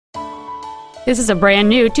This is a brand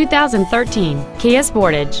new 2013 Kia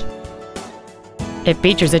Sportage. It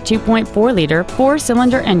features a 2.4-liter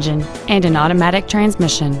four-cylinder engine and an automatic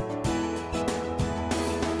transmission.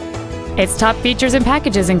 Its top features and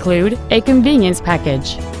packages include a convenience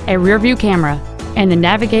package, a rear-view camera, and the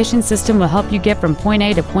navigation system will help you get from point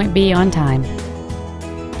A to point B on time.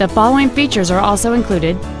 The following features are also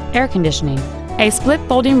included: air conditioning, a split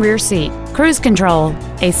folding rear seat, cruise control,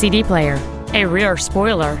 a CD player, a rear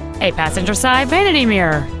spoiler, a passenger side vanity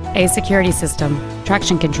mirror, a security system,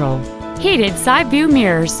 traction control, heated side view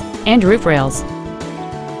mirrors, and roof rails.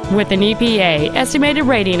 With an EPA estimated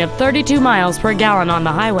rating of 32 miles per gallon on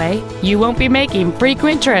the highway, you won't be making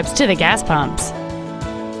frequent trips to the gas pumps.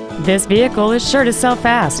 This vehicle is sure to sell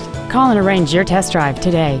fast. Call and arrange your test drive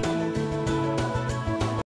today.